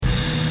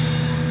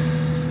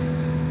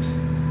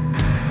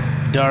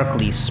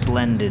Darkly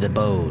Splendid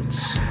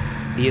Abodes,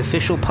 the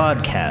official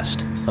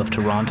podcast of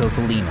Toronto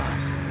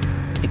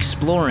Thelema,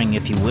 exploring,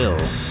 if you will,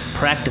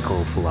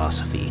 practical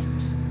philosophy,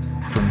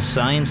 from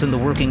science and the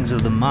workings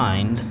of the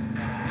mind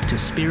to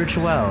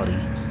spirituality,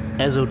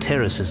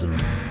 esotericism,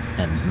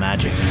 and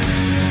magic.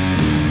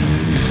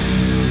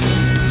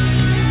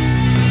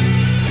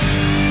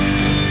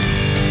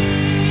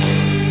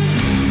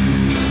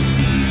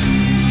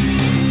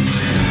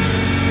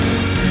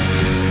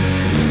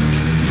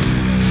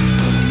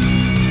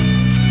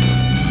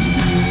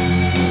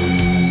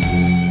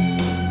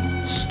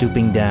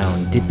 Stooping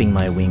down, dipping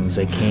my wings,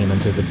 I came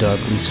into the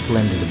darkly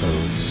splendid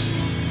abodes.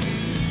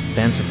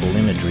 Fanciful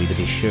imagery, to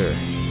be sure.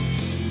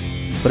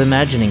 But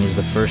imagining is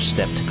the first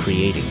step to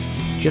creating,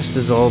 just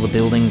as all the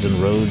buildings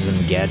and roads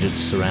and gadgets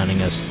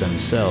surrounding us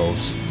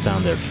themselves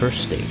found their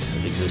first state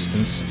of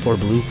existence, or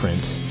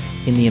blueprint,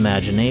 in the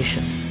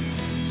imagination.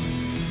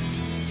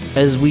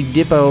 As we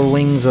dip our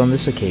wings on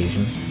this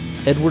occasion,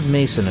 Edward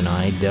Mason and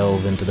I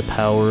delve into the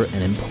power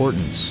and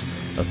importance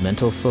of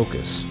mental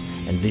focus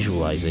and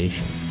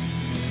visualization.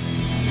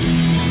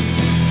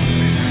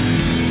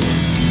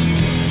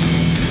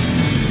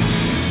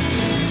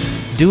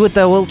 Do what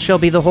thou wilt shall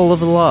be the whole of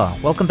the law.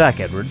 Welcome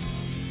back, Edward.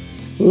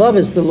 Love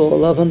is the law,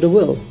 love under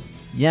will.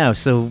 Yeah,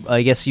 so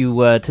I guess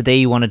today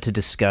you wanted to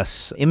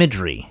discuss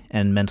imagery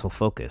and mental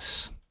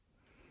focus.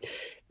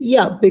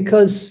 Yeah,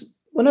 because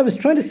when I was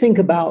trying to think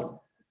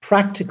about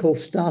practical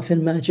stuff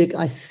in magic,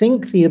 I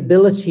think the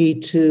ability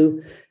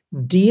to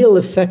deal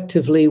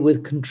effectively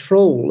with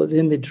control of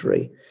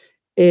imagery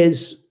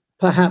is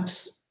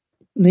perhaps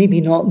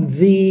maybe not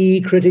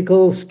the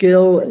critical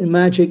skill in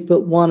magic,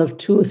 but one of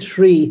two or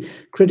three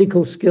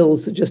critical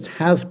skills that just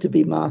have to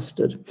be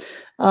mastered.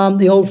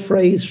 The old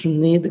phrase from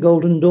the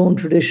Golden Dawn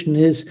tradition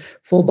is,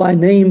 "For by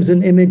names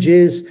and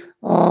images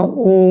are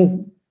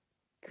all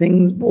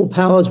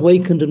powers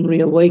wakened and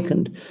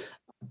reawakened."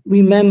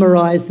 We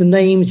memorize the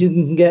names. You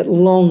can get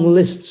long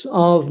lists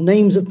of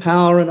names of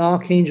power and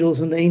archangels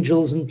and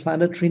angels and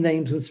planetary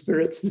names and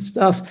spirits and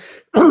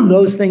stuff.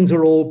 Those things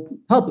are all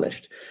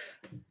published.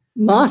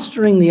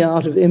 Mastering the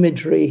art of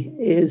imagery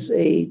is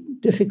a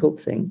difficult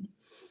thing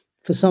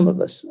for some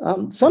of us.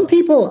 Some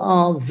people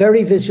are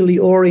very visually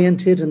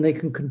oriented and they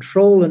can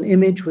control an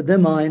image with their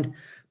mind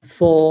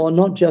for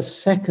not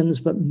just seconds,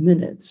 but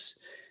minutes.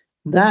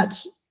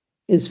 That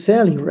is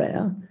fairly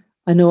rare.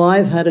 I know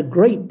I've had a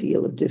great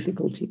deal of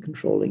difficulty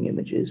controlling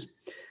images.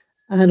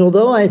 And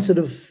although I sort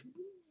of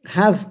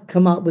have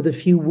come up with a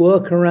few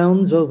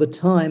workarounds over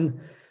time,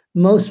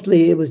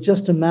 mostly it was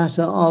just a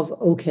matter of,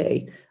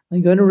 okay,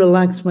 I'm going to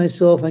relax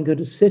myself. I'm going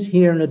to sit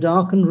here in a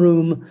darkened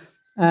room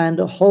and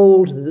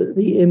hold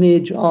the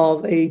image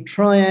of a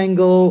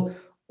triangle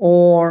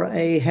or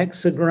a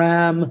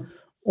hexagram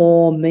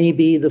or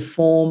maybe the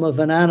form of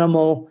an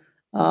animal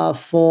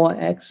for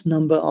X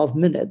number of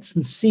minutes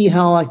and see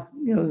how I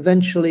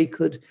eventually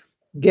could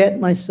get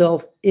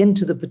myself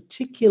into the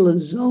particular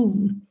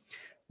zone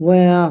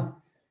where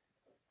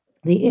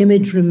the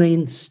image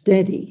remains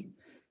steady.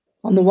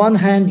 On the one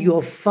hand,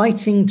 you're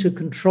fighting to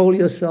control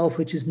yourself,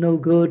 which is no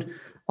good.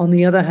 On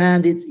the other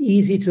hand, it's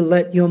easy to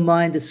let your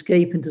mind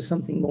escape into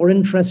something more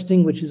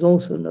interesting, which is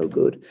also no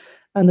good.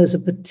 And there's a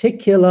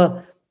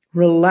particular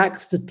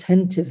relaxed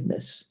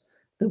attentiveness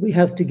that we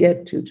have to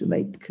get to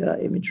make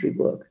imagery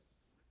work.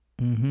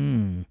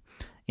 Mm-hmm.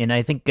 And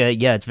I think,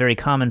 it's very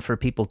common for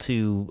people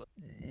to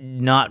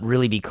not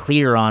really be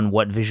clear on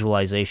what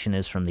visualization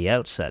is from the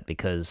outset,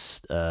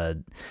 because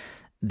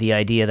the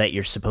idea that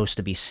you're supposed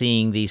to be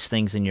seeing these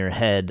things in your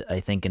head, I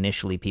think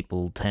initially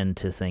people tend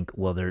to think,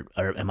 well,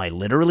 am I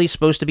literally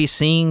supposed to be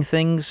seeing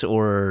things?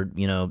 Or,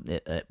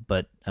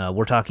 but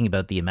we're talking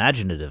about the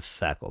imaginative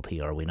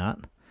faculty, are we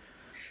not?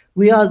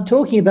 We are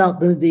talking about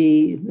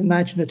the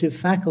imaginative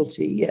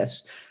faculty,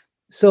 yes.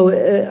 So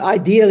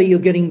ideally, you're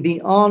getting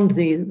beyond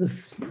the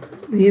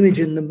image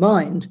in the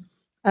mind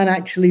and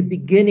actually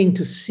beginning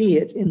to see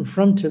it in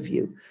front of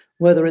you,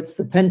 whether it's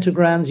the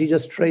pentagrams you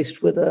just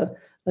traced with a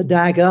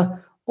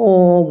dagger,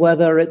 or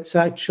whether it's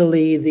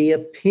actually the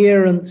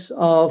appearance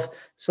of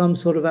some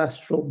sort of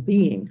astral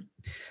being.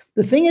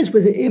 The thing is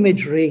with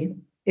imagery,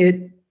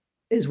 it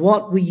is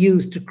what we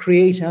use to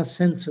create our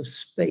sense of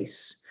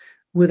space.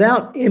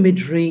 Without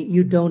imagery,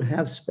 you don't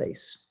have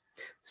space.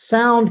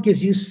 Sound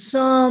gives you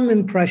some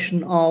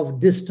impression of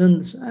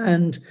distance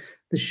and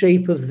the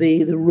shape of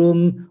the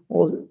room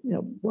or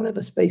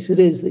whatever space it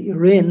is that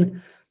you're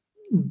in,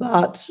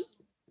 but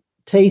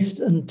taste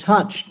and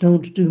touch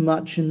don't do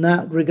much in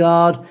that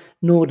regard,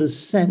 nor does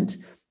scent.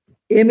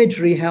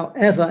 Imagery,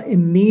 however,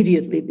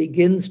 immediately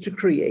begins to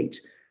create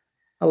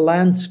a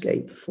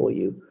landscape for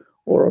you,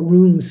 or a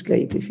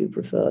roomscape, if you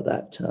prefer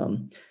that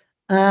term.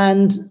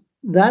 And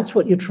that's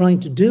what you're trying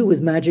to do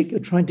with magic. You're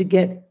trying to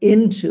get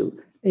into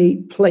a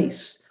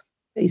place,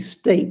 a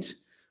state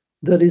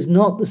that is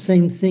not the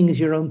same thing as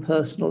your own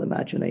personal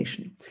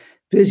imagination.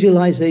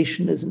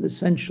 Visualization is an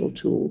essential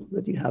tool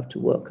that you have to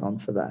work on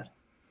for that.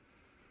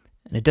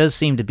 And it does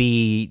seem to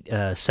be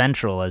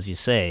central, as you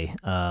say.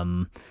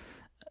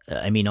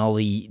 I mean, all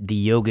the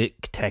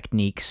yogic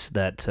techniques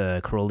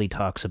that Crowley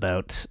talks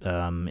about,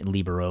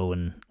 Libero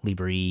and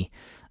Libri,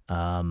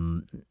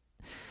 um,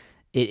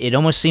 it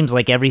almost seems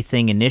like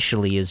everything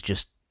initially is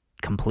just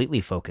completely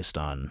focused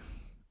on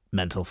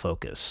mental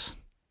focus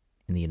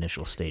in the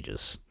initial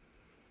stages.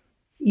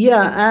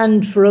 Yeah,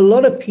 and for a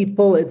lot of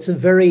people, it's a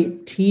very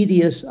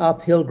tedious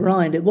uphill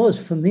grind. It was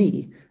for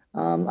me.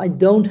 I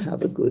don't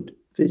have a good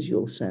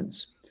visual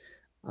sense.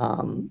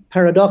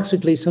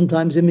 Paradoxically,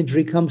 sometimes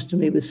imagery comes to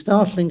me with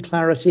startling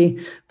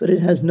clarity, but it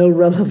has no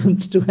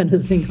relevance to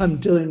anything I'm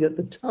doing at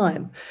the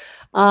time.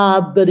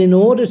 But in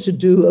order to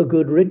do a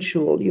good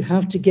ritual, you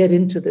have to get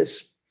into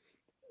this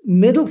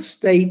middle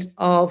state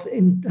of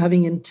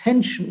having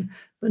intention,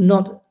 but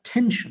not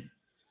tension.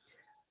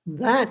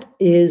 That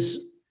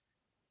is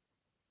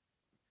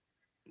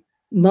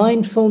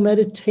mindful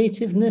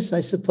meditativeness,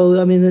 I suppose.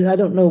 I mean, I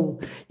don't know.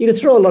 You could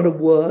throw a lot of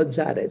words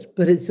at it,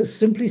 but it's just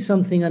simply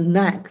something, a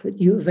knack that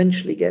you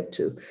eventually get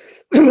to.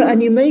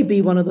 And you may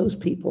be one of those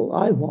people,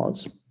 I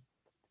was,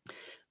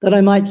 that I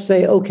might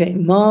say, okay,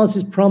 Mars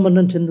is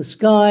prominent in the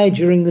sky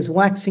during this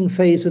waxing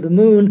phase of the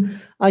moon.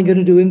 I'm going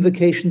to do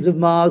invocations of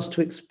Mars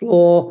to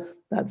explore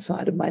that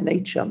side of my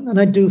nature. And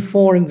I do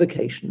 4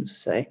 invocations,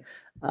 say.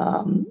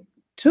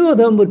 2 of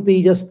them would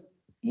be just,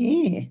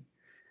 eh.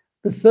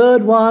 The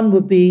third one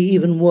would be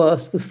even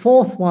worse. The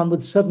fourth one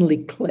would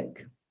suddenly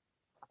click.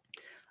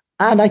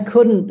 And I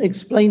couldn't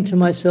explain to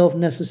myself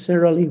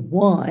necessarily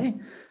why.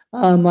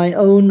 My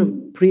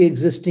own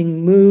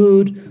pre-existing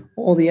mood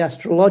or the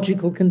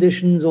astrological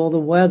conditions or the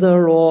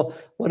weather or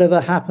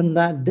whatever happened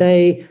that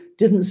day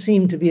didn't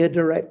seem to be a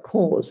direct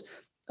cause.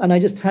 And I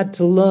just had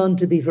to learn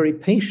to be very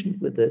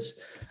patient with this.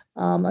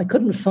 I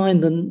couldn't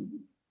find the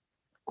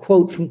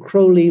quote from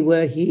Crowley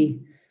where he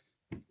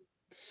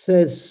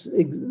says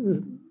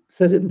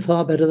it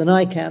far better than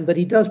I can, but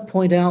he does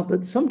point out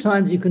that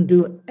sometimes you can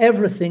do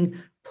everything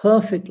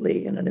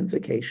perfectly in an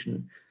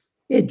invocation.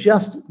 It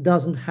just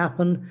doesn't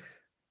happen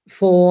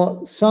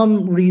for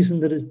some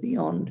reason that is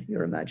beyond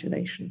your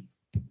imagination.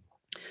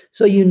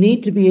 So you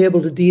need to be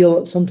able to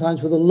deal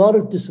sometimes with a lot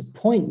of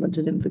disappointment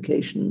in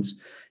invocations,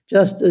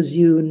 just as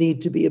you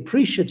need to be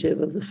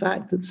appreciative of the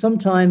fact that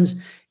sometimes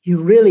you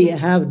really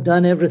have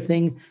done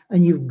everything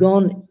and you've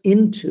gone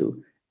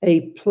into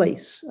a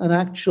place, an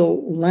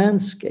actual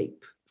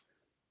landscape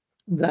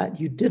that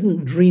you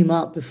didn't dream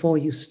up before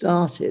you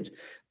started,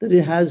 that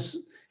it has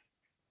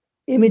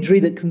imagery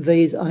that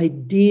conveys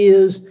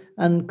ideas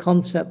and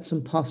concepts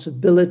and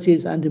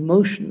possibilities and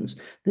emotions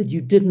that you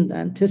didn't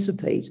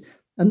anticipate.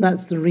 And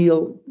that's the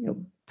real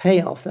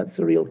payoff. That's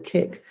the real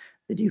kick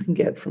that you can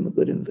get from a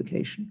good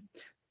invocation.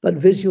 But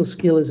visual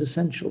skill is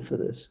essential for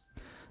this.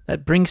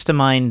 That brings to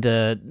mind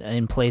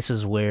in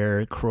places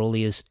where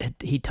Crowley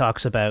he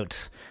talks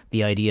about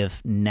the idea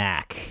of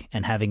knack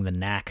and having the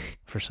knack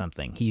for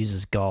something. He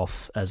uses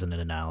golf as an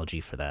analogy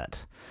for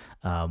that.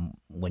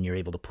 When you're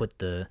able to put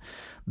the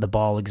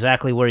ball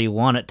exactly where you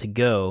want it to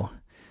go,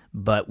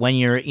 but when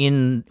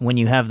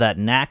you have that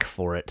knack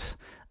for it,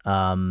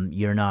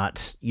 you're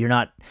not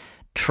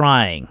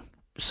trying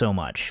so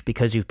much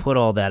because you've put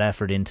all that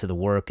effort into the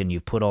work and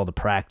you've put all the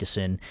practice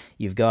in.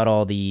 You've got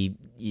all the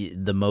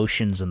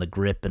motions and the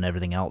grip and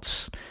everything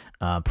else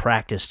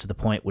practiced to the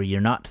point where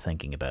you're not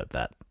thinking about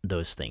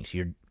those things.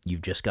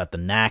 You've just got the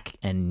knack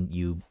and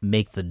you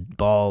make the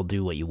ball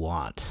do what you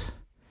want.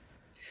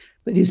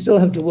 But you still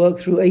have to work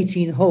through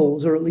 18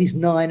 holes, or at least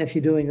 9 if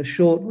you're doing a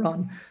short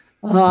run,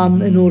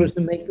 in order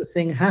to make the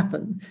thing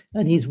happen.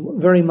 And he's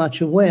very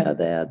much aware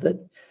there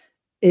that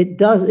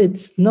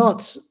it's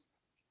not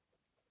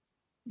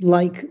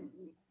like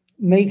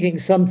making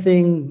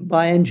something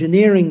by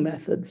engineering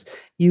methods.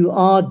 You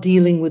are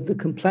dealing with the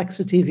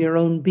complexity of your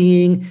own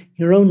being,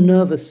 your own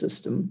nervous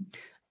system,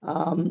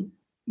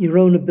 your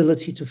own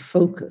ability to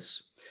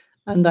focus.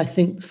 And I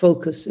think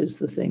focus is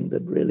the thing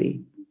that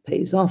really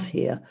pays off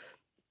here.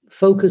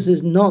 Focus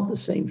is not the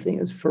same thing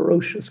as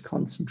ferocious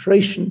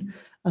concentration.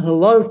 And a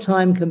lot of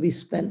time can be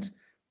spent,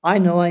 I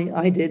know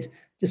I did,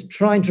 just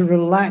trying to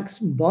relax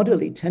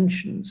bodily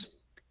tensions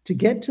to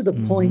get to the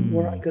point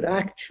where I could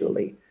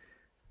actually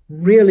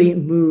really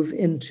move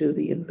into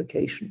the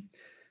invocation.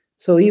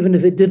 So even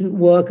if it didn't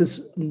work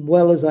as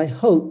well as I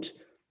hoped,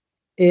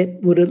 it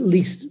would at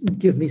least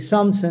give me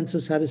some sense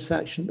of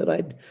satisfaction that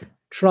I'd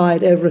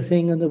tried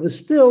everything and there was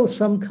still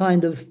some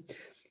kind of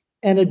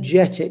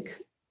energetic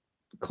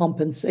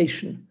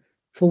compensation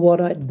for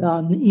what I'd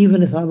done,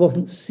 even if I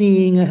wasn't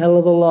seeing a hell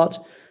of a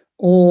lot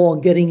or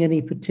getting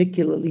any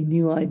particularly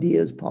new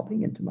ideas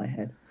popping into my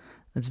head.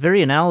 It's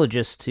very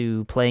analogous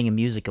to playing a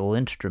musical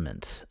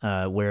instrument,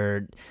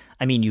 where,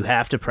 I mean, you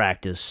have to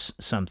practice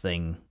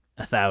something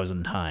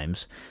 1,000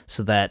 times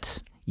so that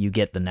you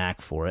get the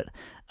knack for it.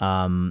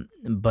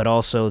 But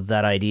also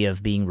that idea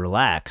of being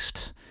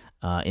relaxed.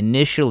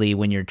 Initially,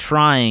 when you're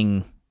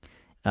trying,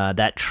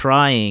 that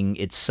trying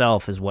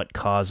itself is what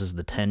causes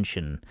the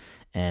tension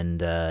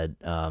and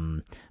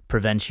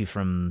prevents you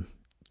from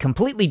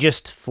completely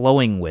just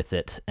flowing with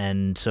it.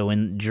 And so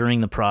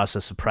during the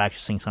process of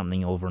practicing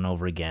something over and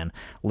over again,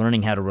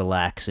 learning how to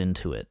relax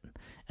into it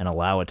and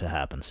allow it to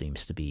happen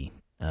seems to be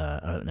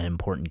an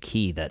important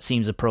key that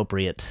seems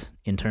appropriate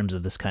in terms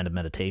of this kind of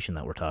meditation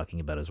that we're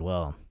talking about as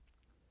well.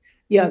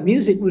 Yeah,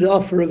 music would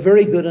offer a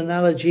very good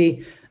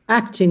analogy.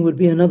 Acting would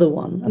be another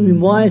one. I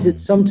mean, why is it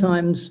Mm-hmm.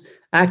 sometimes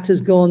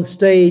actors go on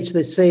stage,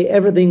 they say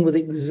everything with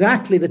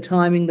exactly the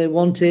timing they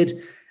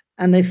wanted,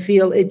 and they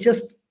feel it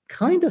just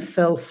kind of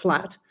fell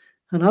flat.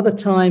 And other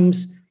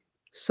times,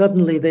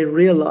 suddenly they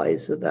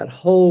realize that that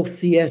whole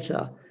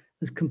theater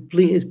is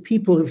complete, is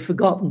people who've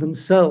forgotten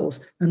themselves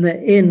and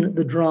they're in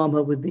the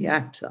drama with the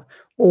actor.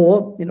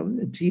 Or,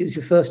 to use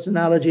your first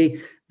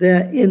analogy,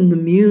 they're in the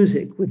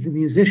music with the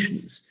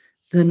musicians.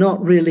 They're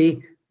not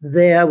really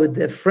there with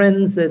their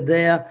friends. They're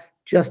there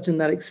just in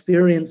that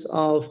experience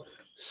of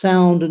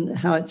sound and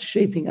how it's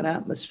shaping an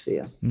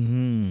atmosphere.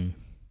 Mm-hmm.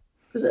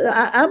 Because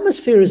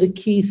atmosphere is a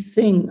key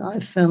thing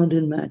I've found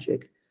in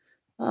magic.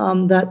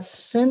 That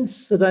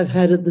sense that I've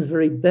had at the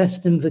very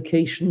best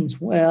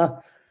invocations where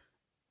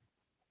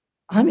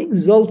I'm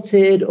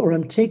exalted or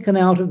I'm taken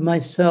out of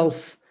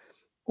myself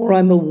or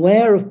I'm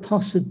aware of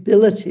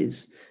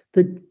possibilities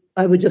that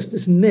I would just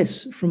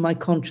dismiss from my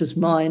conscious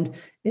mind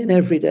in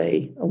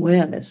everyday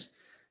awareness.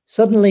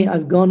 Suddenly,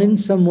 I've gone in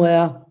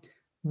somewhere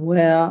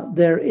where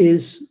there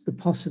is the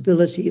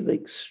possibility of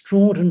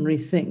extraordinary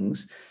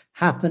things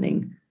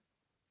happening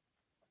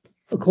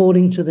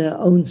according to their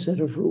own set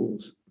of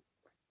rules.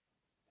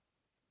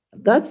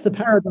 That's the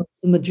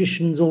paradox the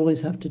magicians always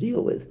have to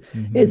deal with.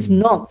 It's Mm-hmm.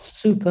 not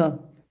super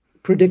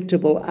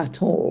predictable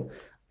at all.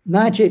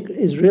 Magic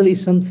is really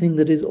something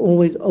that is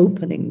always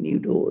opening new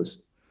doors.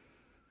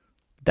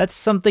 That's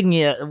something,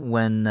 yeah,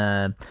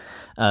 when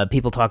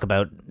people talk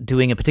about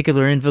doing a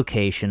particular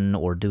invocation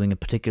or doing a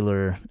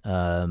particular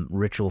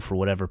ritual for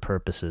whatever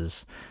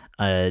purposes.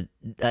 Uh,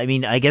 I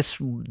mean, I guess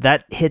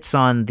that hits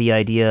on the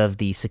idea of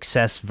the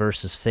success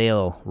versus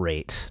fail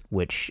rate,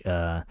 which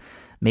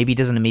maybe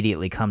doesn't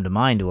immediately come to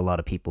mind to a lot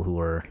of people who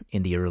are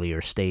in the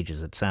earlier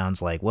stages. It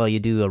sounds like, well, you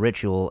do a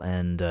ritual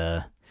and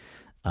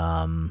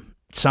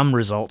some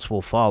results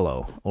will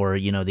follow, or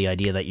the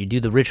idea that you do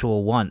the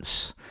ritual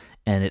once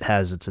and it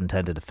has its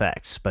intended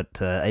effects.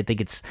 But I think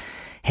it's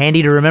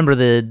handy to remember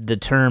the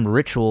term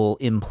ritual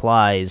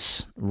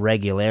implies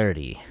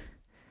regularity.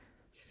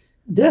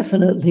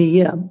 Definitely,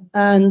 yeah.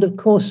 And of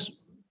course,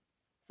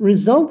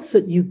 results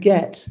that you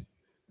get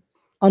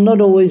are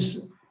not always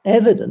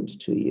evident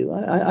to you.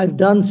 I've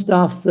done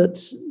stuff that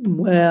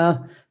where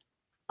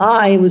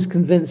I was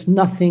convinced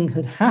nothing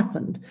had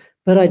happened,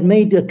 but I'd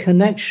made a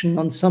connection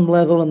on some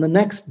level, and the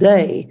next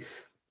day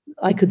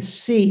I could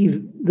see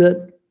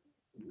that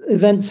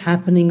events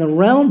happening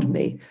around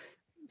me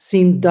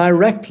seemed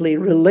directly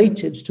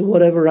related to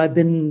whatever I'd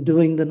been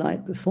doing the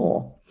night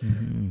before.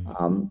 Mm-hmm.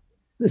 Um,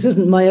 this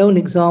isn't my own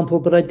example,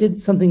 but I did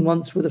something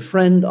once with a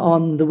friend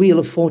on the Wheel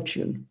of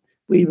Fortune.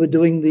 We were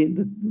doing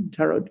the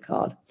tarot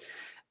card.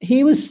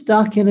 He was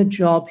stuck in a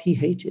job he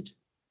hated.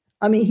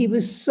 I mean, he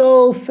was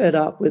so fed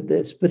up with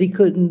this, but he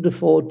couldn't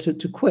afford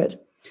to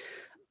quit.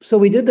 So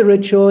we did the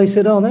ritual. He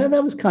said, "Oh,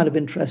 that was kind of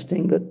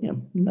interesting, but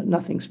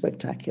nothing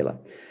spectacular."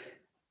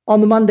 On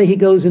the Monday, he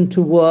goes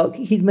into work.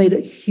 He'd made a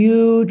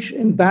huge,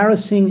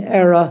 embarrassing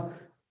error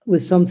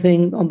with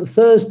something. On the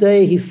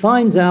Thursday, he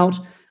finds out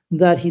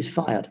that he's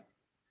fired.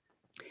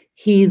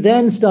 He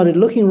then started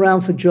looking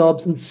around for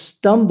jobs and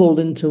stumbled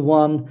into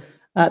one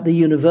at the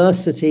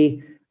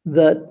university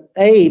that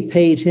A,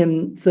 paid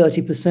him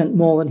 30%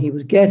 more than he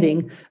was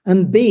getting,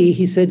 and B,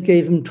 he said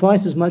gave him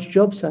twice as much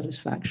job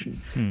satisfaction.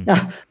 Hmm.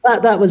 Now,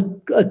 that was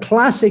a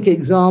classic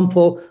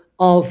example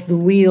of the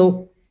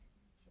wheel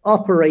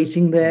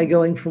operating there,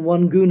 going from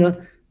one guna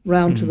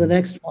round to the Hmm.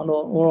 next one,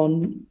 or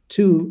on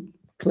two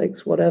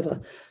clicks, whatever.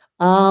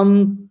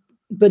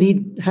 But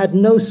he had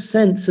no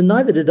sense, and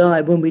neither did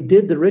I when we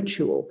did the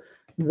ritual,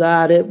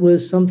 that it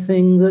was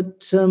something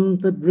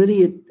that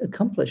really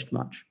accomplished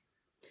much.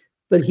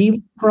 But he was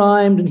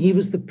primed, and he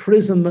was the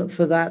prism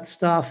for that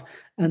stuff,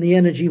 and the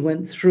energy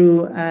went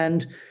through,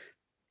 and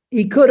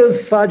he could have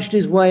fudged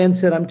his way and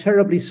said, "I'm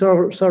terribly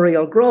sorry,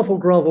 I'll grovel,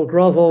 grovel,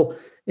 grovel."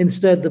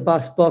 Instead, the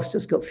boss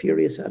just got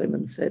furious at him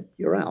and said,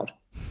 "You're out."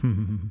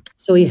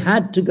 So he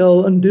had to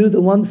go and do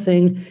the one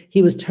thing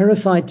he was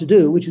terrified to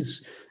do, which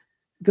is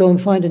go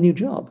and find a new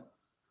job.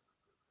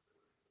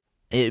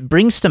 It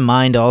brings to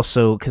mind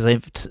also, because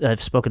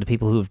I've spoken to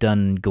people who have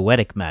done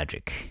goetic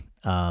magic,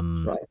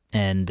 Right.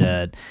 and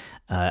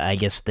I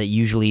guess that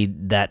usually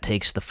that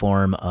takes the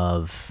form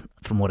of,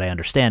 from what I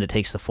understand, it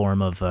takes the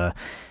form of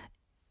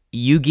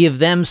you give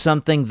them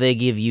something, they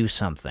give you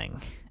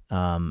something.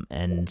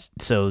 And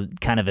so,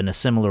 kind of in a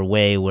similar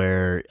way,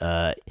 where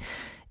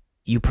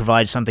you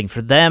provide something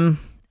for them,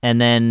 and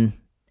then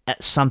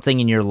something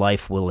in your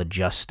life will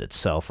adjust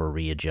itself or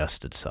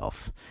readjust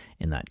itself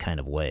in that kind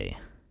of way.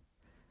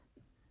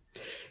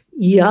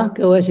 Yeah,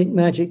 Goetic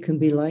magic can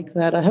be like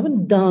that. I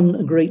haven't done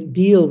a great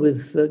deal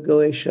with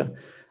Goetia.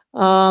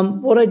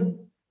 What I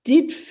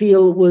did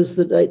feel was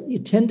that you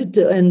tended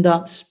to end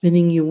up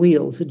spinning your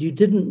wheels, that you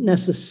didn't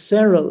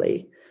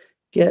necessarily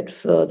get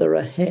further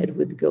ahead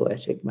with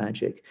goetic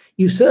magic.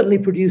 You certainly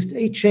produced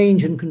a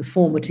change in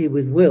conformity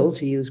with will,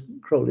 to use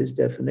Crowley's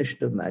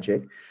definition of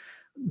magic,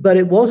 but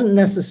it wasn't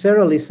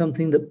necessarily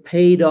something that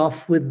paid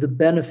off with the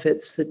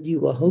benefits that you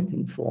were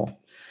hoping for.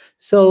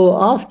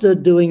 So after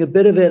doing a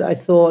bit of it, I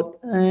thought,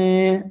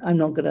 I'm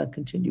not going to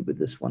continue with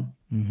this one.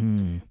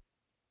 Mm-hmm.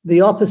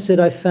 The opposite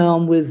I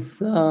found with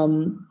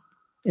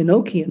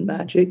Enochian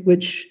magic,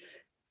 which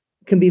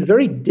can be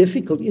very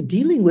difficult. You're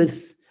dealing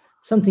with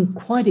something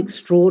quite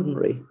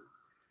extraordinary.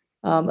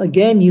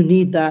 Again, you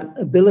need that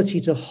ability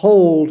to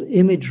hold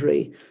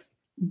imagery,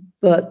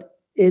 but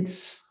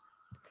it's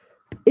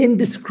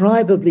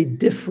indescribably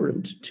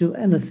different to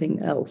anything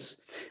else.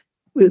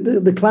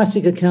 The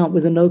classic account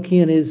with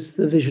Enochian is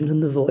The Vision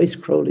and the Voice,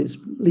 Crowley's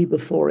Liber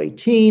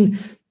 418,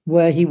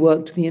 where he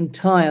worked the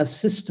entire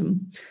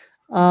system.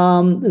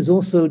 There's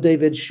also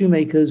David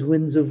Shoemaker's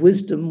Winds of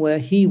Wisdom, where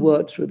he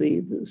worked through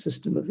the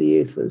system of the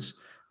ethers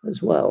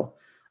as well.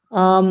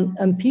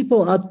 And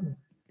people are,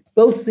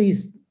 both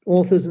these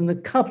authors and a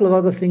couple of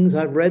other things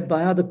I've read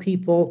by other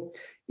people,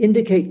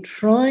 indicate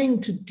trying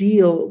to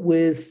deal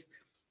with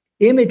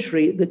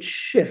imagery that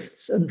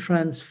shifts and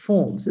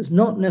transforms. It's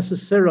not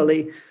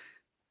necessarily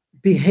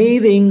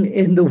behaving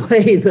in the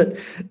way that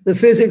the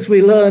physics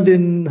we learned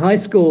in high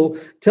school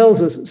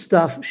tells us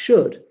stuff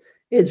should.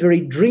 It's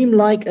very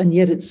dreamlike, and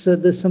yet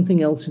there's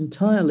something else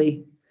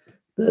entirely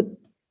that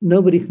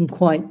nobody can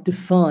quite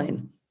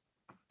define,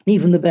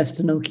 even the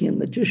best Enochian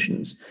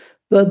magicians.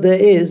 But there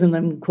is, and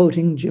I'm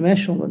quoting Jim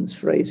Eshelman's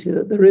phrase here,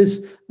 that there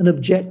is an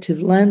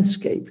objective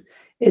landscape.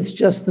 It's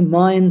just the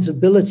mind's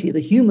ability,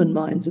 the human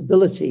mind's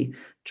ability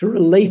to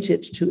relate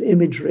it to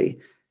imagery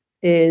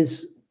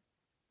is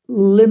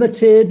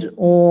limited,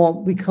 or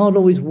we can't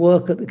always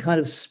work at the kind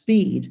of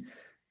speed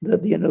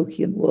that the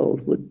Enochian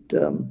world would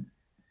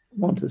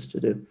want us to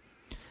do.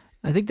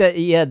 I think that,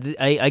 yeah,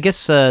 I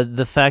guess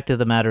the fact of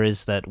the matter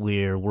is that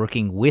we're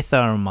working with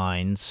our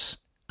minds,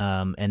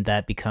 and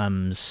that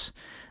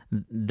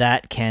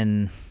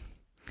can,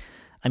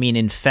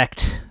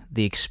 infect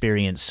the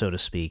experience, so to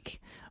speak.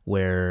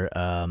 Where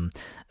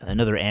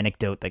another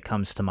anecdote that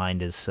comes to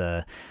mind is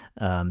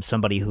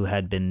somebody who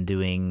had been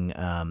doing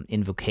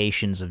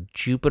invocations of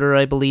Jupiter,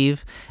 I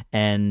believe,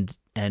 and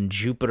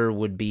Jupiter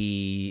would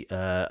be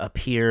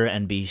appear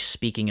and be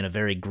speaking in a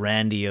very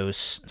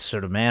grandiose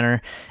sort of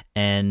manner,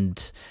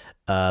 and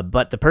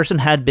but the person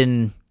had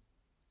been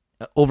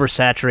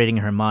oversaturating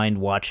her mind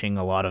watching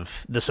a lot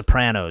of The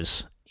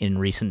Sopranos in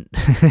recent,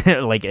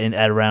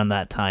 at around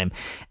that time,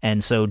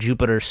 and so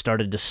Jupiter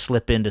started to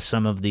slip into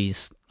some of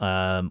these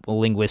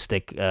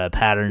linguistic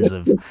patterns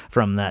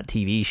from that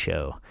TV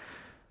show.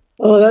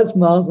 Oh, that's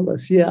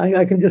marvelous! Yeah,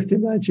 I can just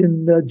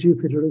imagine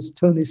Jupiter as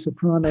Tony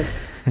Soprano.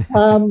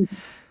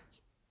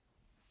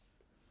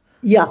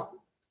 Yeah,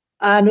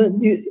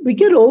 and we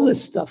get all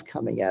this stuff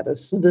coming at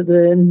us. So that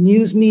the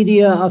news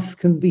media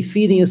can be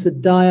feeding us a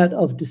diet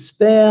of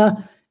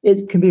despair.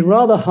 It can be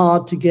rather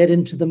hard to get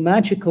into the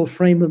magical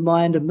frame of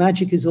mind. And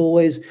magic is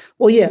always,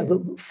 well, yeah,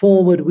 but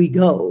forward we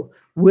go.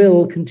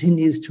 Will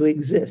continues to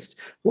exist.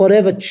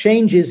 Whatever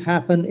changes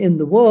happen in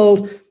the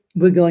world,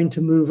 we're going to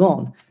move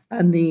on.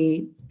 And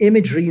the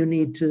imagery you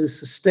need to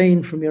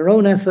sustain from your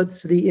own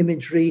efforts, the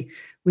imagery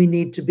we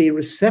need to be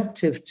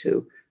receptive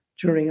to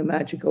during a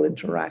magical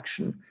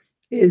interaction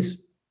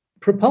is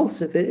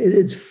propulsive.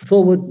 It's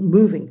forward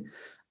moving.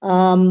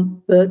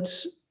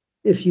 But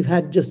if you've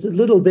had just a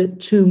little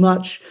bit too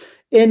much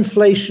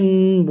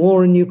inflation,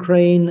 war in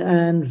Ukraine,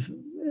 and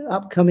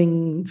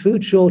upcoming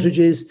food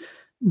shortages,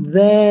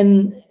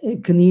 then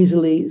it can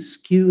easily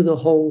skew the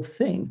whole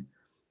thing.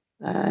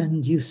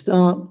 And you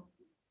start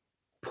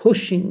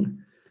pushing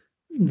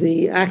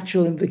the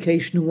actual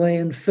invocation away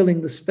and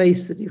filling the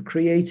space that you've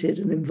created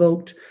and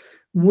invoked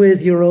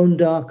with your own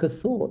darker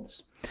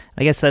thoughts.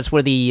 I guess that's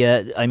where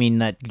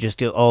that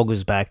just all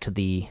goes back to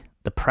the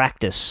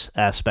practice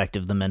aspect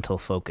of the mental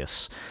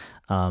focus.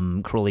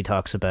 Crowley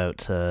talks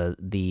about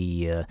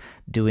the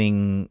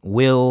doing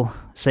will,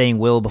 saying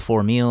will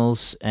before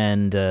meals,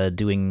 and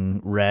doing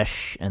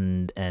resh,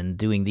 and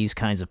doing these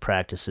kinds of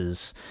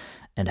practices,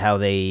 and how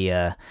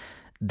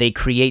they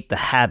create the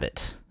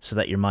habit so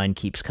that your mind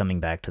keeps coming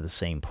back to the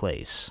same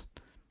place.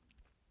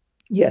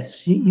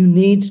 Yes, you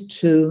need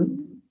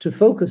to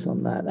focus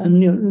on that,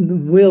 and the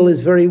will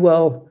is very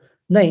well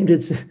named.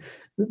 It's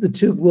the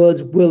two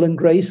words will and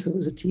grace. There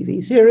was a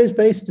TV series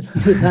based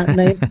with that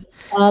name.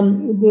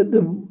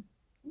 The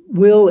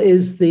will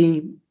is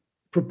the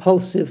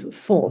propulsive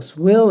force.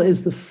 Will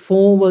is the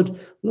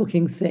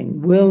forward-looking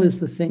thing. Will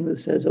is the thing that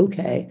says,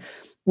 okay,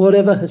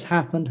 whatever has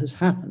happened has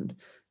happened.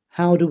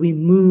 How do we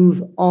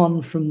move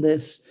on from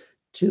this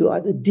to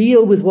either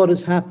deal with what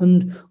has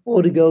happened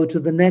or to go to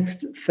the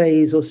next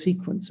phase or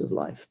sequence of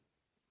life?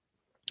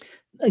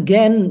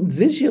 Again,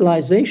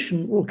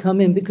 visualization will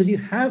come in because you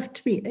have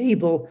to be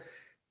able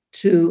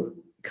to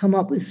come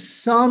up with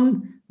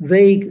some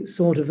vague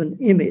sort of an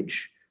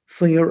image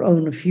for your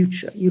own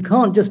future. You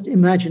can't just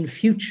imagine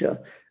future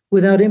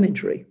without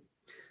imagery.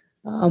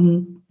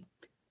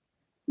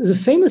 There's a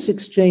famous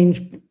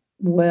exchange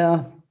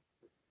where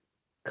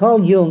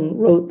Carl Jung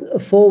wrote a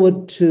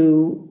foreword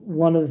to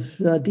one of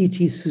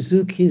D.T.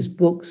 Suzuki's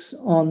books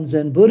on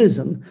Zen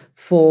Buddhism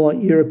for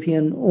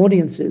European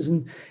audiences.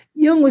 And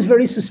Jung was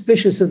very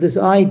suspicious of this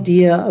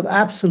idea of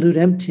absolute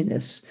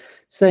emptiness,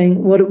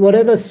 saying,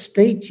 whatever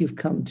state you've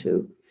come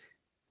to,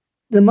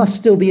 there must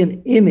still be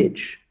an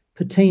image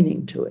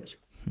pertaining to it.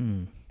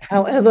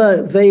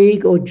 However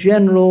vague or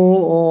general,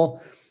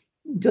 or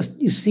just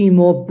you see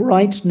more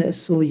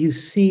brightness, or you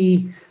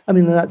see, I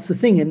mean, that's the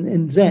thing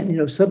in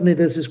Zen, suddenly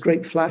there's this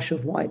great flash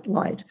of white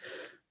light,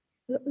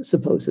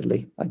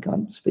 supposedly. I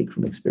can't speak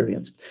from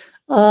experience.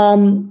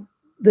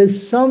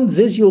 There's some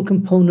visual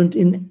component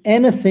in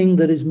anything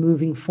that is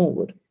moving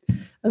forward.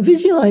 A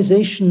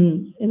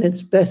visualization, in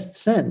its best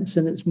sense,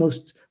 in its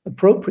most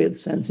appropriate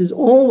sense, is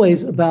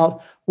always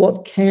about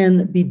what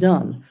can be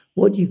done,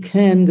 what you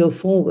can go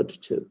forward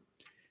to.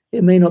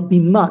 It may not be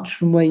much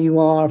from where you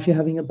are if you're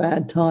having a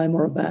bad time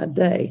or a bad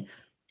day,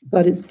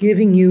 but it's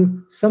giving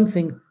you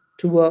something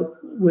to work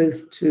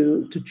with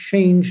to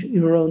change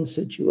your own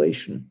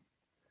situation.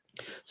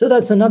 So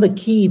that's another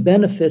key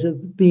benefit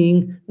of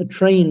being a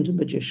trained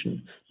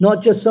magician,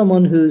 not just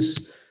someone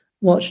who's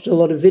watched a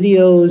lot of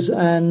videos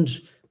and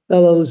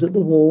bellows at the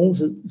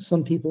walls,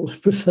 some people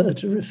prefer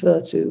to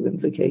refer to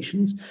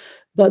invocations,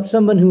 but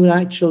someone who would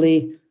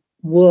actually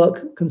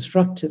work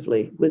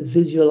constructively with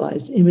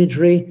visualized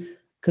imagery,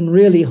 can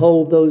really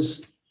hold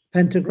those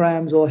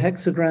pentagrams or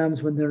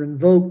hexagrams when they're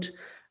invoked,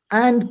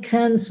 and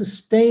can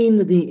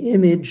sustain the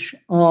image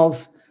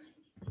of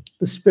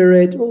the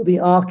spirit or the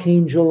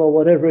archangel or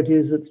whatever it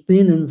is that's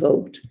been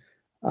invoked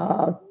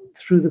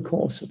through the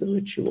course of the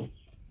ritual.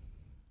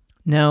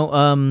 Now,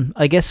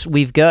 I guess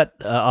we've got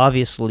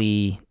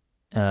obviously,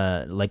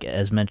 like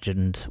as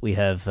mentioned, we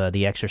have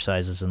the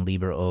exercises in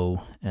Liber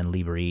O and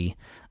Liber E.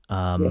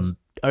 Yes.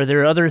 Are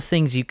there other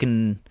things you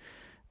can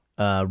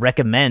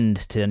recommend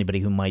to anybody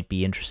who might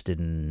be interested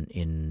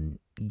in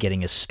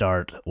getting a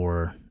start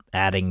or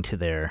adding to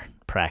their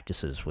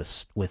practices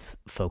with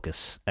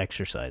focus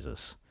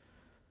exercises?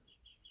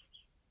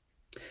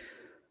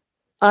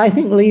 I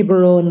think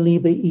Liber O and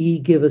Liber E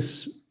give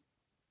us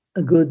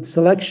a good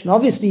selection.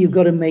 Obviously, you've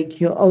got to make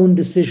your own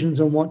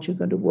decisions on what you're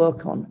going to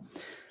work on.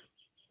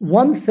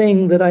 One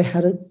thing that I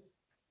had a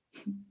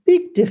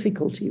big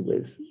difficulty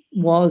with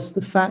was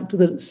the fact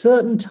that at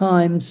certain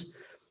times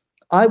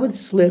I would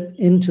slip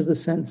into the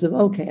sense of,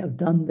 okay, I've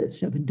done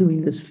this. I've been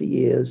doing this for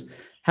years,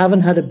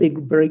 haven't had a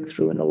big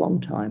breakthrough in a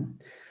long time.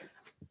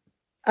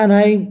 And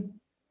I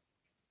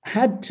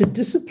had to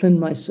discipline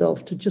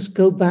myself to just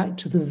go back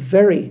to the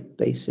very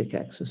basic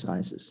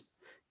exercises.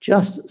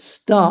 Just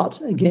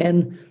start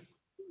again,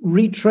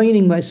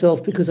 retraining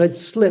myself because I'd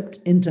slipped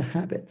into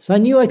habits. I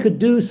knew I could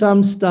do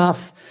some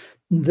stuff,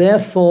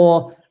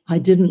 therefore I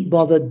didn't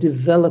bother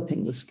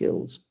developing the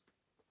skills.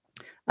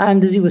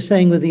 And as you were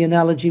saying with the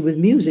analogy with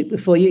music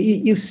before,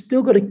 you've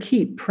still got to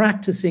keep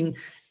practicing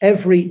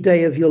every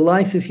day of your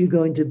life if you're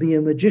going to be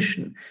a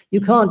magician.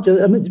 You can't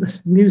just, I mean,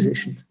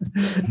 musician,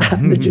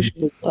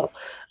 magician as well.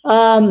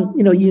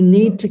 You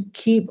need to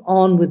keep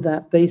on with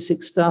that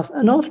basic stuff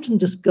and often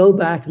just go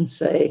back and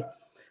say,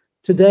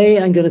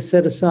 today I'm going to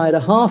set aside a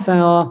half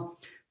hour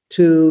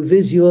to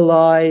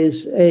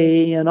visualize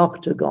an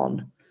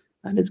octagon.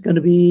 And it's going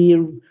to be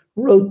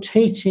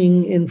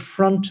rotating in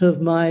front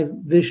of my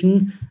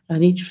vision,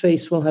 and each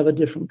face will have a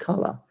different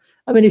color.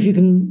 I mean, if you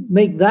can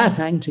make that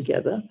hang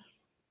together,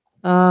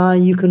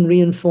 you can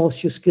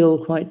reinforce your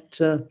skill quite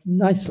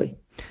nicely.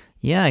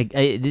 Yeah,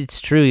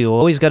 it's true. You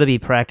always got to be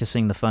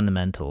practicing the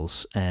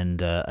fundamentals.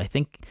 And I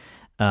think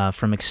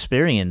from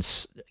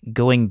experience,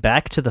 going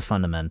back to the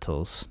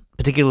fundamentals,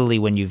 particularly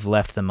when you've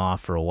left them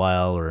off for a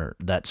while or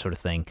that sort of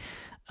thing,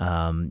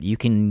 you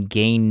can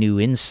gain new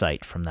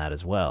insight from that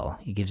as well.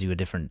 It gives you a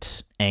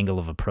different angle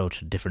of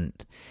approach, a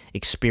different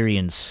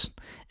experience,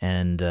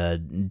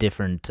 and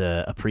different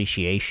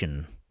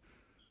appreciation.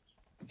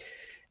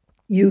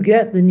 You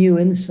get the new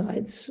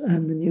insights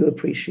and the new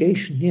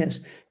appreciation, yes.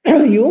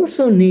 You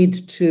also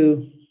need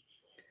to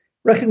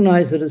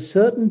recognize that at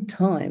certain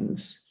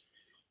times,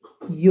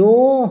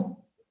 your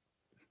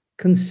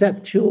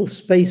conceptual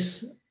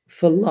space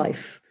for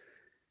life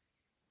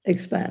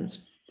expands.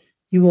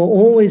 You are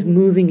always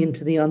moving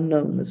into the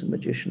unknown as a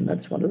magician.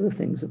 That's one of the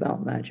things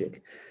about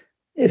magic.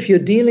 If you're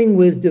dealing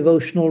with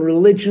devotional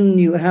religion,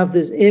 you have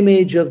this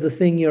image of the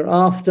thing you're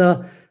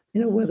after,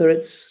 whether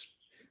it's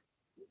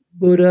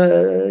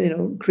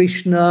Buddha,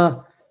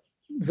 Krishna,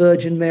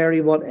 Virgin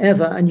Mary,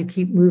 whatever, and you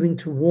keep moving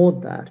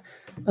toward that.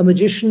 A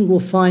magician will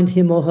find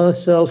him or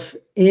herself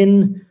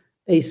in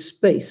a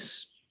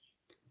space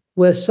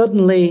where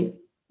suddenly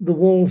the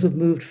walls have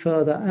moved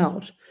further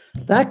out.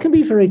 That can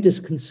be very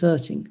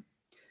disconcerting.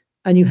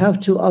 And you have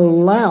to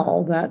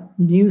allow that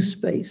new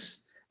space.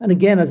 And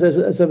again, as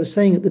I was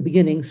saying at the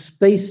beginning,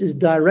 space is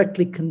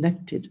directly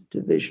connected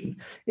to vision.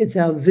 It's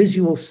our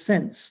visual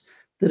sense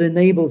that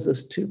enables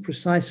us to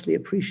precisely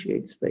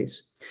appreciate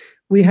space.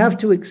 We have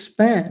to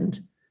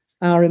expand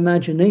our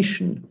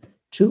imagination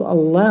to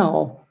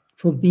allow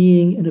for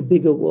being in a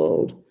bigger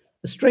world,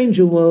 a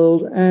stranger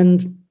world.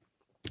 And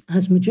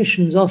as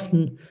magicians,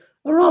 often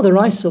a rather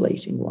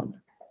isolating one.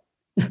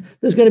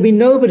 There's going to be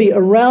nobody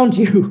around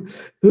you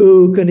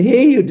who can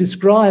hear you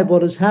describe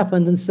what has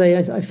happened and say,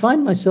 I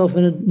find myself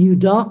in a new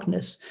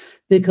darkness,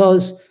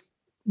 because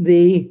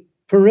the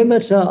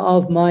perimeter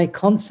of my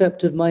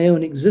concept of my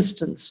own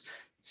existence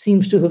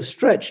seems to have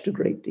stretched a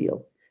great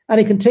deal. And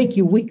it can take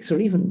you weeks or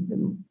even,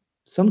 in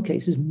some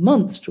cases,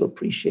 months to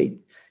appreciate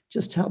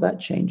just how that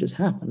change has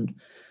happened.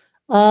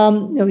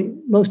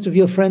 Most of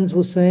your friends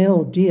will say,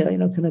 "Oh dear,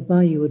 can I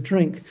buy you a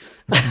drink?"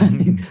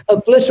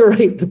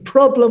 Obliterate the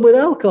problem with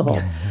alcohol.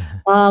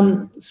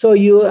 So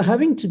you're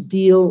having to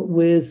deal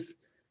with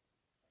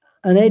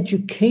an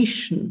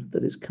education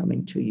that is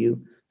coming to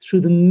you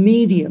through the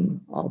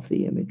medium of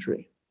the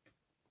imagery.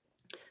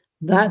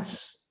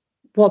 That's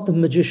what the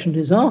magician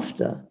is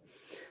after,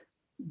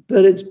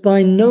 but it's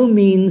by no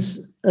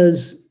means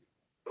as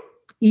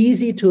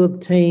easy to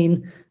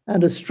obtain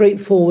and as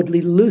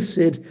straightforwardly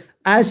lucid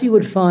as you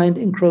would find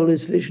in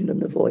Crowley's Vision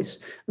and the Voice.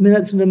 I mean,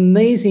 that's an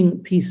amazing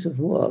piece of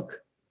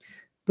work.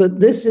 But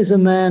this is a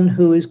man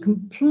who is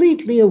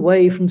completely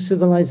away from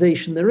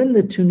civilization. They're in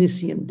the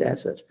Tunisian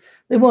desert.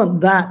 They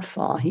weren't that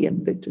far, he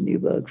and Victor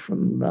Newberg,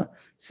 from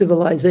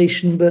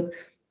civilization, but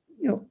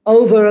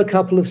over a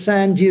couple of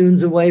sand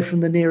dunes away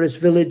from the nearest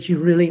village, you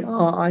really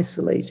are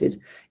isolated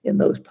in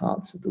those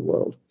parts of the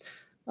world.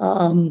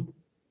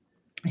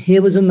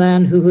 Here was a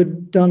man who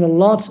had done a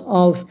lot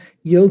of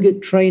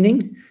yogic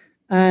training,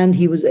 and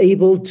he was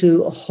able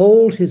to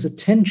hold his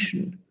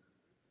attention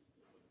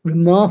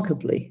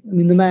remarkably. I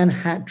mean, the man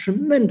had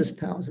tremendous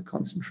powers of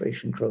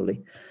concentration,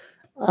 Crowley,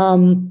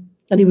 and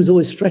he was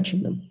always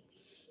stretching them.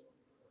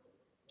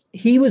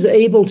 He was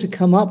able to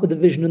come up with the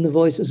Vision and the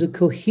Voice as a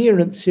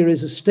coherent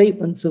series of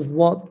statements of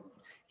what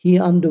he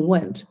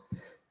underwent.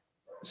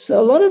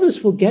 So a lot of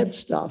us will get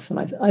stuff,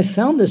 and I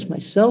found this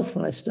myself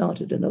when I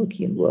started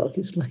Enochian work.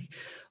 It's like,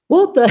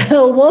 what the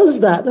hell was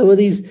that? There were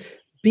these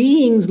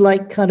beings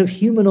like kind of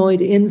humanoid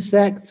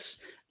insects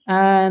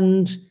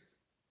and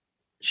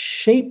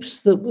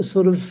shapes that were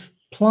sort of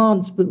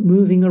plants but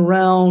moving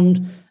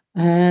around,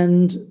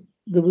 and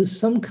there was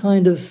some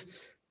kind of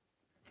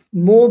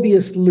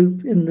Morbius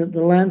loop in the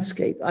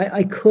landscape.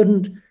 I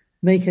couldn't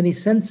make any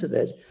sense of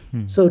it.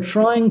 So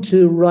trying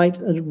to write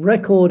a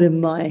record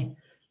in my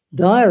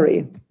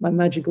diary, my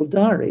magical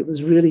diary,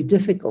 was really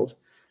difficult.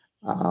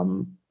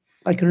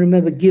 I can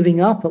remember giving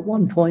up at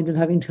one point and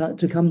having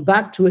to come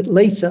back to it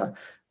later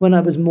when I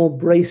was more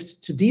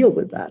braced to deal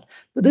with that.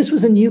 But this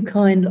was a new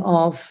kind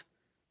of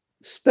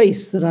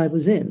space that I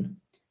was in.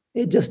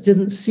 It just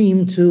didn't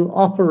seem to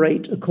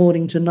operate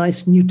according to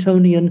nice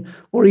Newtonian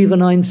or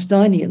even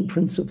Einsteinian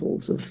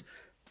principles of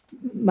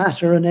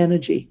matter and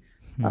energy.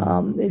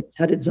 It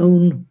had its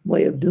own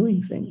way of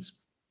doing things.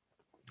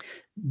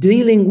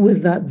 Dealing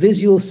with that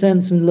visual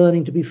sense and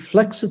learning to be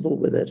flexible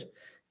with it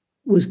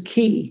was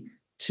key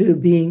to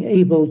being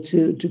able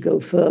to go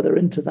further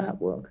into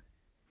that work.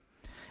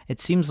 It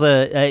seems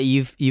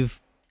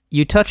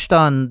you touched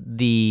on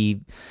the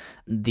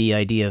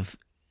idea of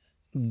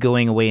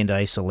going away into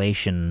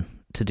isolation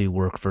to do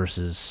work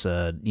versus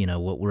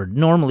what we're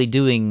normally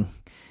doing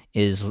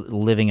is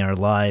living our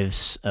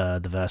lives,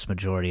 the vast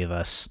majority of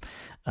us,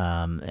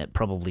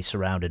 probably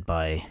surrounded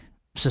by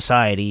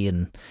society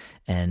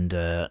and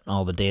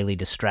all the daily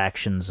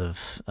distractions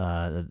of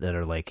that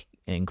are like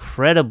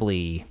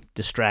incredibly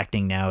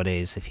distracting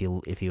nowadays if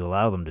you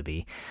allow them to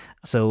be.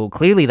 So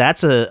clearly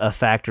that's a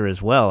factor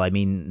as well. I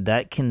mean,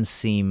 that can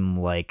seem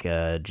like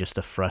just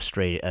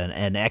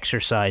an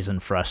exercise in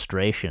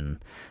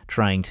frustration,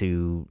 trying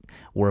to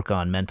work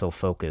on mental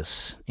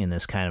focus in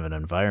this kind of an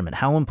environment.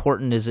 How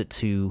important is it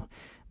to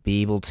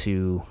be able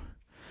to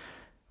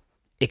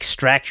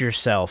extract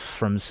yourself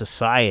from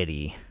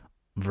society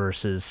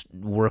versus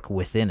work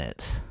within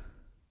it?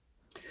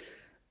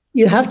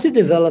 You have to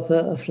develop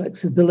a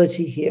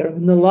flexibility here.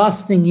 And the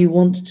last thing you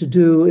want to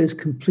do is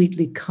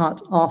completely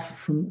cut off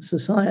from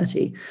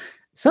society.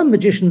 Some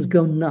magicians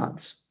go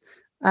nuts.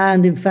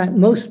 And in fact,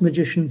 most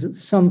magicians at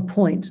some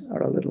point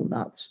are a little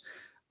nuts.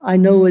 I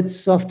know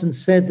it's often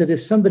said that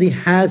if somebody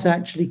has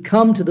actually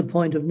come to the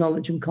point of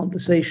knowledge and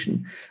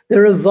conversation,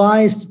 they're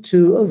advised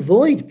to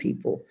avoid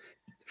people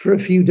for a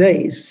few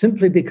days,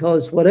 simply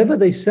because whatever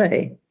they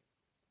say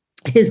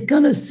is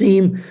going to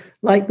seem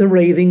like the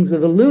ravings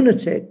of a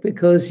lunatic,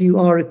 because you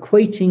are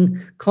equating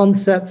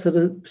concepts that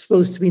are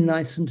supposed to be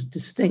nice and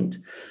distinct.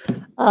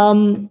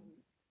 A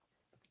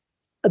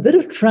bit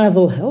of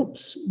travel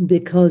helps,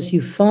 because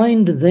you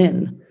find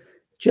then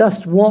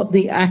just what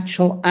the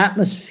actual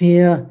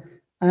atmosphere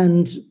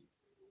and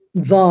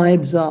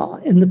vibes are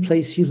in the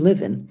place you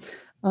live in.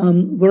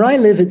 Where I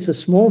live, it's a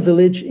small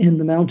village in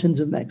the mountains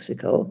of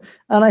Mexico.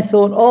 And I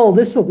thought, oh,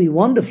 this will be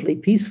wonderfully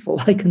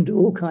peaceful. I can do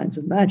all kinds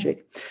of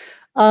magic.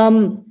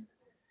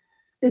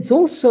 It's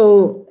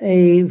also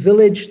a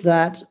village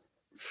that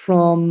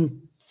from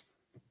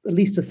at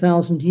least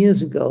 1,000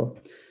 years ago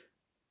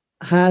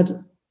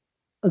had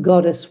a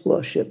goddess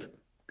worship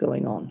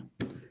going on.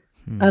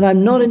 And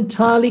I'm not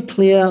entirely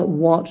clear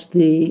what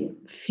the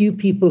few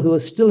people who are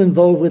still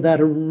involved with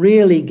that are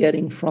really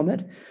getting from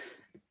it.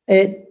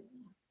 It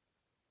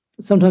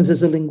Sometimes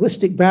there's a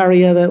linguistic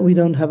barrier that we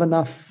don't have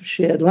enough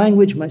shared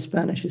language. My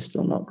Spanish is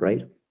still not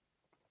great.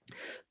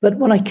 But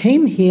when I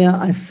came here,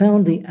 I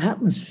found the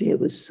atmosphere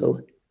was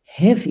so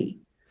heavy.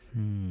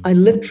 I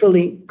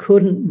literally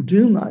couldn't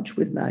do much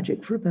with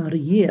magic for about a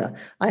year.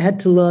 I had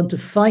to learn to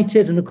fight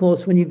it. And of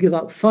course, when you give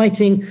up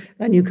fighting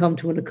and you come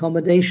to an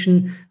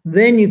accommodation,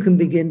 then you can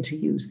begin to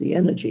use the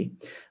energy.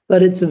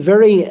 But it's a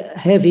very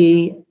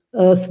heavy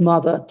Earth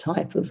Mother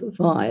type of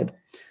vibe.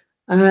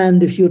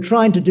 And if you're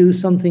trying to do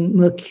something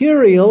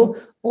mercurial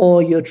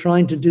or you're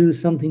trying to do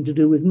something to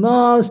do with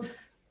Mars,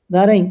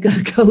 that ain't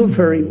going to go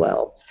very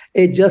well.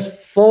 It just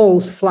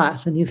falls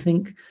flat. And you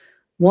think,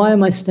 why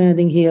am I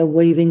standing here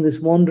waving this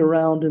wand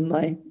around in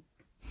my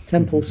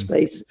temple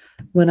space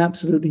when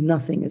absolutely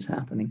nothing is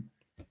happening?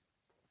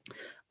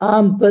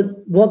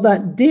 But what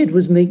that did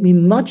was make me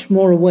much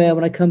more aware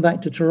when I come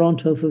back to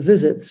Toronto for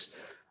visits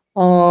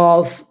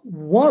of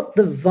what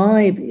the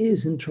vibe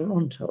is in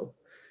Toronto.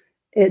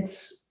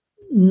 It's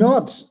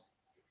not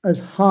as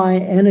high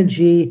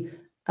energy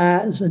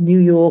as a New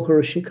York or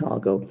a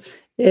Chicago.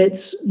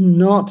 It's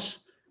not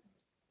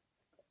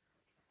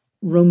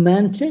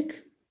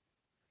romantic.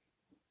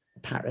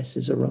 Paris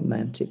is a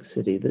romantic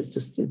city. There's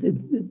just,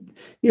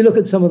 you look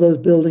at some of those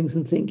buildings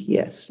and think,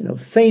 yes,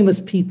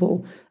 famous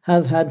people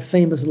have had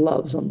famous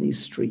loves on these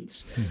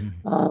streets.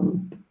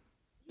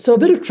 So a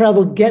bit of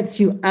travel gets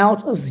you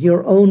out of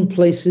your own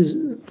place's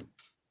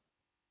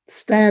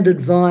standard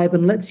vibe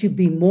and lets you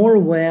be more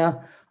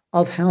aware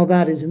of how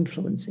that is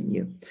influencing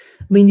you.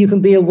 I mean, you can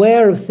be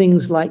aware of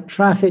things like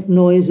traffic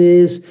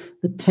noises,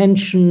 the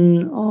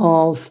tension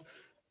of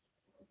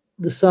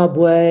the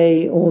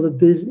subway or the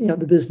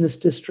business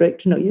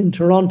district. In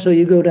Toronto,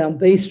 you go down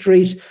Bay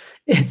Street,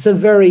 it's a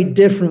very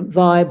different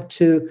vibe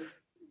to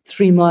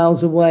 3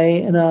 miles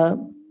away in a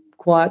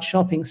quiet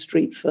shopping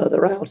street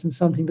further out in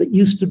something that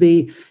used to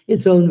be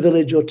its own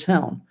village or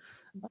town.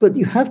 But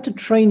you have to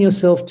train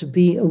yourself to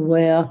be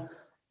aware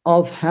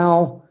of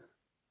how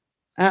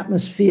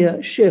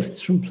atmosphere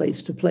shifts from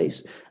place to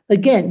place.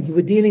 Again,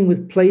 we're dealing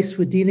with place,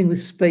 we're dealing with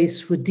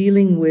space, we're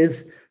dealing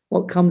with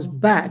what comes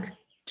back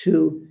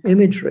to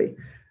imagery.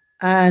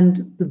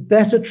 And the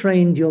better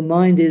trained your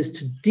mind is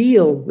to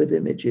deal with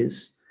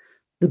images,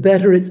 the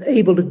better it's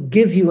able to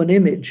give you an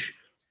image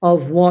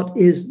of what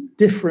is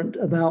different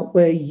about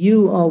where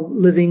you are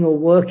living or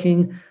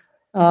working,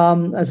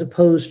 as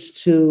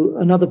opposed to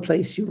another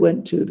place you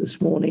went to this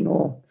morning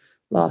or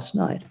last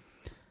night.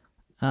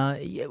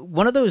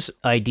 One of those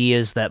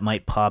ideas that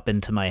might pop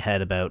into my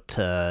head about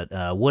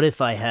what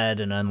if I had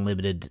an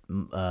unlimited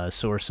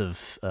source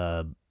of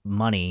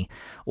money,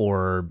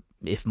 or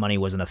if money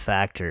wasn't a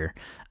factor,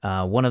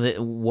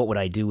 what would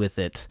I do with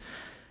it?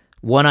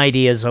 One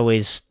idea is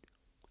always,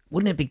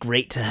 wouldn't it be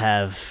great to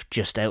have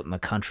just out in the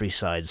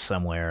countryside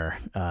somewhere,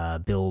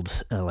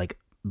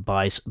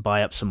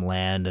 buy up some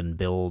land and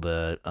build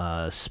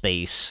a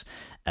space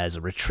as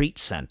a retreat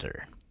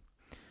center?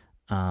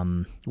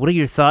 What are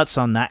your thoughts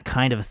on that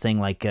kind of a thing?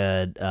 Like,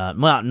 well,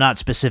 not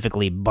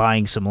specifically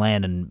buying some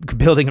land and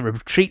building a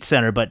retreat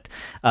center, but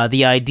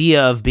the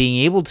idea of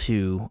being able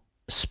to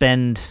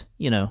spend,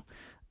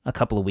 a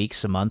couple of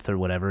weeks, a month, or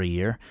whatever, a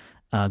year,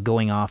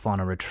 going off on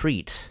a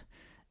retreat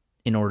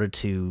in order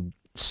to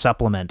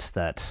supplement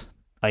that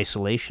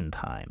isolation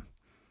time.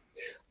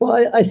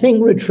 Well, I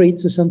think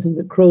retreats are something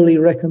that Crowley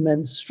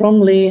recommends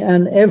strongly,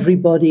 and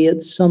everybody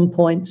at some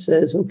point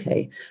says,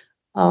 okay,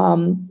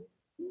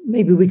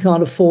 maybe we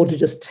can't afford to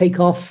just take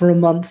off for a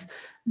month,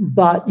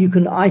 but you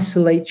can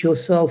isolate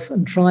yourself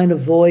and try and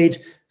avoid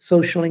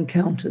social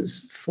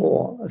encounters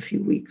for a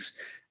few weeks.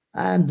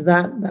 And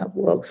that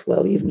works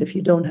well, even if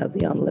you don't have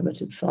the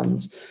unlimited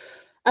funds.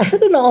 I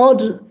had an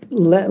odd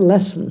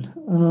lesson.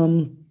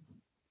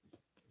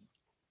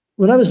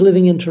 When I was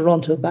living in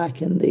Toronto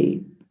back in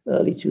the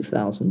early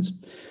 2000s,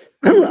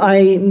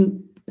 I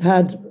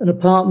had an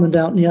apartment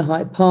out near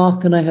Hyde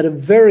Park, and I had a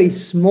very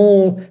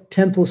small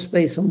temple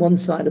space on one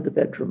side of the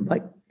bedroom,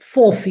 like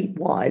 4 feet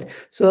wide.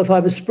 So if I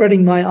was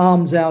spreading my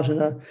arms out in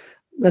a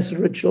lesser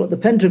ritual at the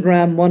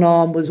pentagram, one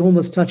arm was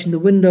almost touching the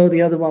window,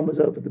 the other one was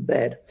over the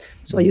bed.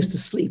 So I used to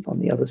sleep on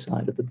the other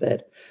side of the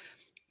bed.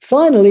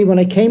 Finally, when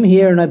I came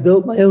here and I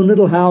built my own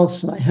little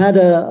house, and I had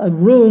a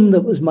room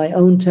that was my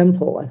own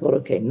temple, I thought,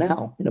 okay,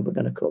 now, we're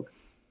going to cook.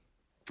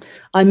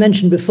 I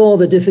mentioned before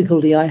the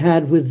difficulty I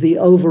had with the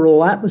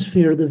overall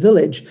atmosphere of the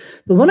village.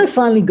 But when I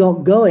finally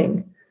got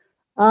going,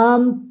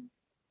 I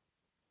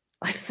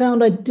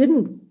found I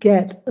didn't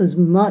get as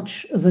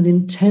much of an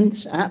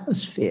intense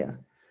atmosphere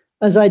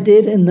as I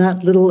did in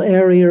that little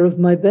area of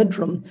my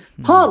bedroom,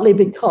 partly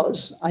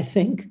because I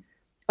think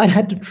I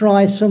had to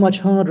try so much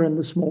harder in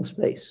the small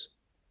space.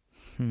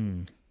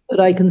 But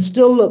I can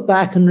still look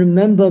back and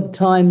remember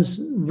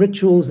times,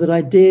 rituals that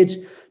I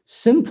did,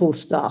 simple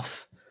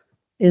stuff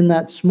in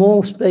that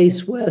small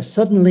space where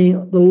suddenly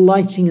the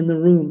lighting in the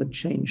room had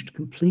changed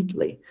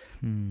completely.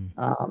 And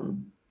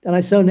I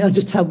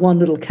just had one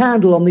little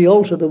candle on the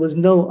altar. There was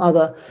no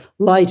other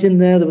light in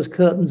there. There was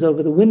curtains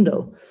over the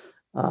window.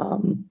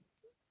 I'm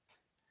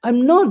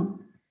not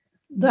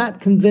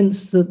that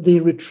convinced that the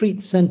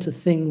retreat center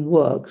thing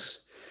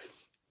works.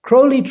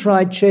 Crowley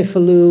tried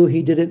Cefalù.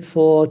 He did it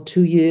for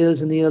 2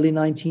 years in the early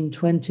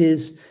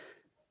 1920s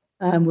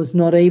and was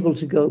not able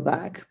to go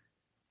back.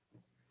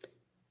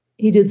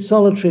 He did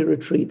solitary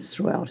retreats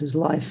throughout his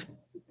life.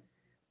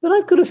 But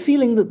I've got a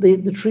feeling that the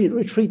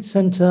retreat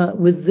center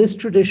with this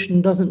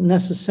tradition doesn't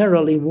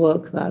necessarily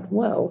work that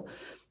well.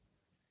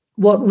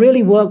 What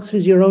really works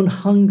is your own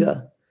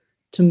hunger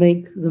to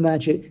make the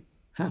magic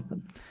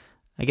happen.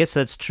 I guess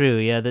that's true.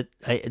 Yeah, that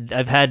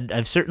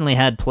I've certainly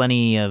had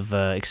plenty of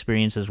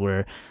experiences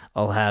where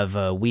I'll have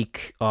a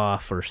week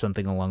off or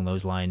something along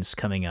those lines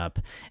coming up,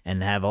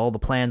 and have all the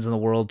plans in the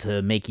world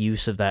to make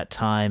use of that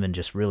time and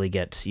just really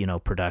get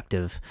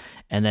productive.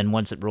 And then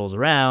once it rolls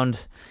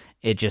around,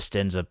 it just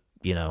ends up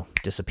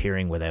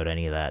disappearing without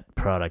any of that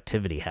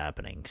productivity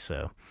happening.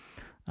 So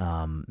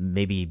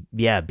maybe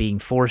being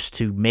forced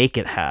to make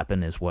it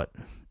happen is what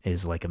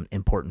is like an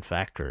important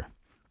factor.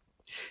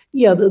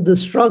 Yeah, the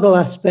struggle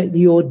aspect,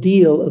 the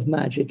ordeal of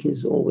magic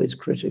is always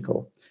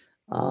critical.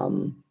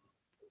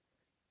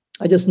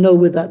 I just know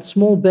with that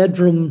small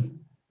bedroom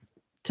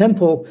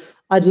temple,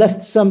 I'd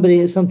left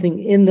something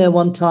in there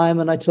one time,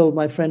 and I told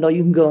my friend, "Oh,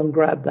 you can go and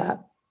grab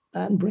that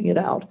and bring it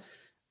out."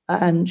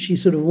 And she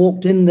sort of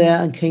walked in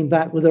there and came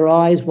back with her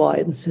eyes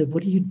wide and said,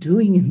 "What are you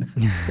doing in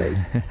that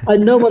space?"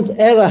 And no one's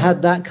ever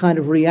had that kind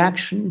of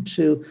reaction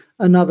to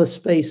another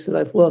space that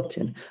I've worked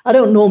in. I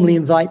don't normally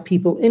invite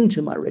people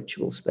into my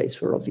ritual space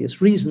for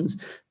obvious reasons,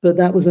 but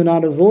that was an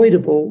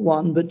unavoidable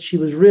one. But she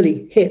was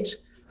really hit,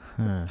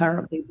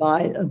 apparently,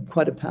 by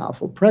quite a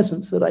powerful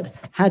presence that I'd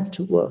had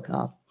to work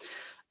up.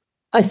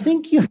 I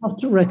think you have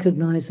to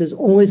recognize there's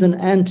always an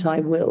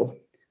anti-will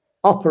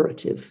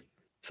operative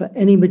for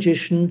any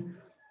magician.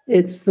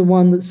 It's the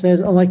one that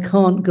says, "Oh, I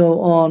can't go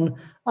on.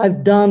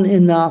 I've done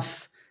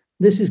enough.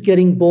 This is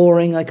getting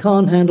boring. I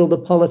can't handle the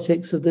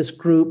politics of this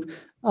group,"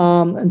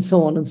 and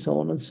so on and so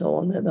on and so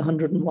on. They're the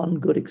 101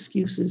 good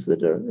excuses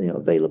that are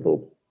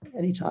available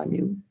anytime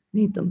you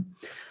need them.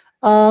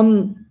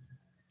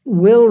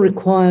 Will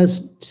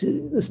requires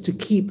us to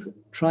keep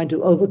trying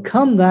to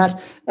overcome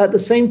that. At the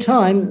same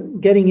time,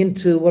 getting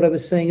into what I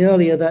was saying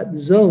earlier, that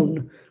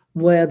zone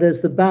where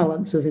there's the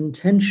balance of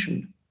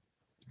intention,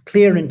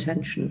 clear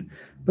intention,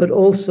 but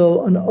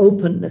also an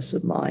openness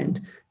of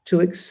mind to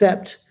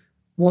accept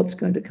what's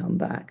going to come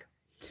back.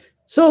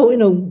 So,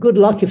 good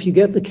luck if you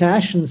get the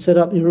cash and set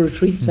up your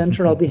retreat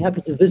center. I'll be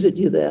happy to visit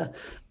you there.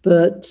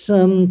 But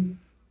I'm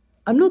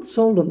not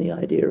sold on the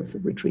idea of the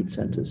retreat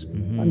centers.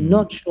 I'm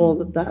not sure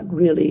that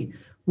really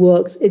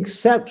works,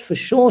 except for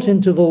short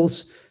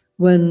intervals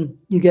when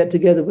you get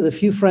together with a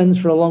few friends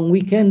for a long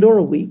weekend or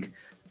a week,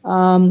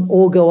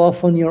 or go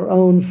off on your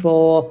own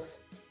for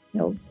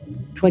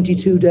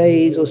 22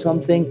 days or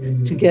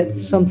something to get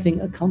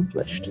something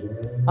accomplished.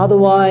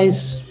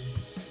 Otherwise,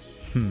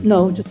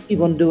 no, just keep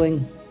on doing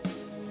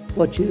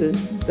what you're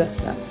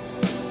best at.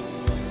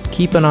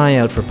 Keep an eye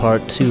out for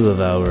part 2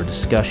 of our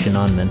discussion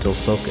on mental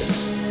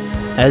focus.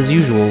 As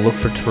usual, look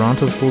for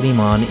Toronto Thelema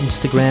on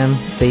Instagram,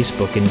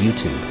 Facebook, and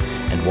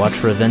YouTube, and watch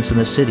for events in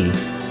the city.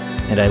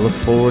 And I look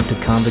forward to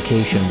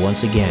convocation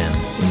once again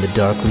in the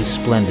darkly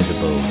splendid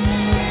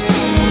abodes.